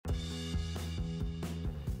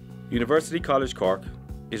University College Cork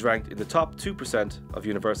is ranked in the top 2% of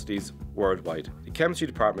universities worldwide. The chemistry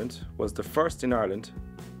department was the first in Ireland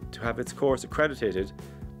to have its course accredited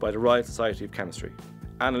by the Royal Society of Chemistry.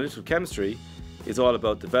 Analytical chemistry is all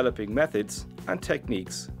about developing methods and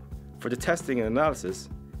techniques for the testing and analysis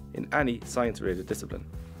in any science-related discipline.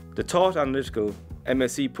 The taught analytical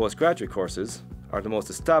MSc postgraduate courses are the most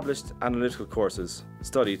established analytical courses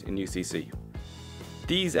studied in UCC.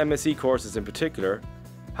 These MSc courses in particular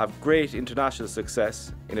have great international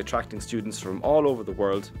success in attracting students from all over the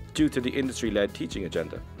world due to the industry-led teaching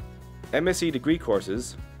agenda. MSc degree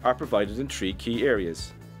courses are provided in 3 key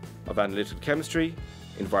areas of analytical chemistry,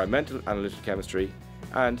 environmental analytical chemistry,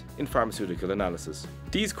 and in pharmaceutical analysis.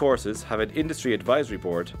 These courses have an industry advisory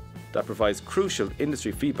board that provides crucial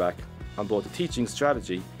industry feedback on both the teaching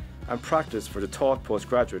strategy and practice for the taught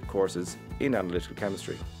postgraduate courses in analytical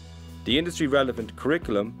chemistry. The industry-relevant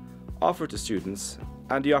curriculum offered to students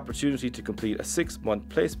and the opportunity to complete a 6-month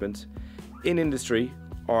placement in industry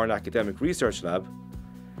or an academic research lab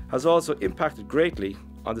has also impacted greatly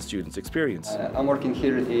on the students' experience. I'm working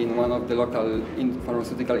here in one of the local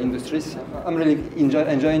pharmaceutical industries. I'm really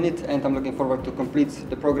enjoying it, and I'm looking forward to complete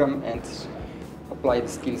the program and apply the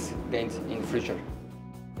skills gained in the future.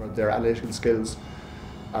 Their analytical skills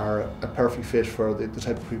are a perfect fit for the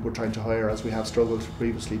type of people we're trying to hire, as we have struggled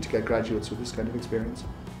previously to get graduates with this kind of experience.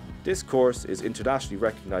 This course is internationally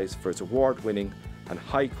recognised for its award-winning and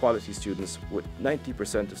high-quality students, with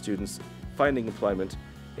 90% of students finding employment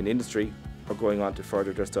in industry or going on to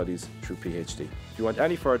further their studies through PhD. If you want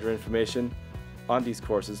any further information on these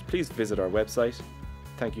courses, please visit our website.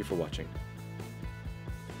 Thank you for watching.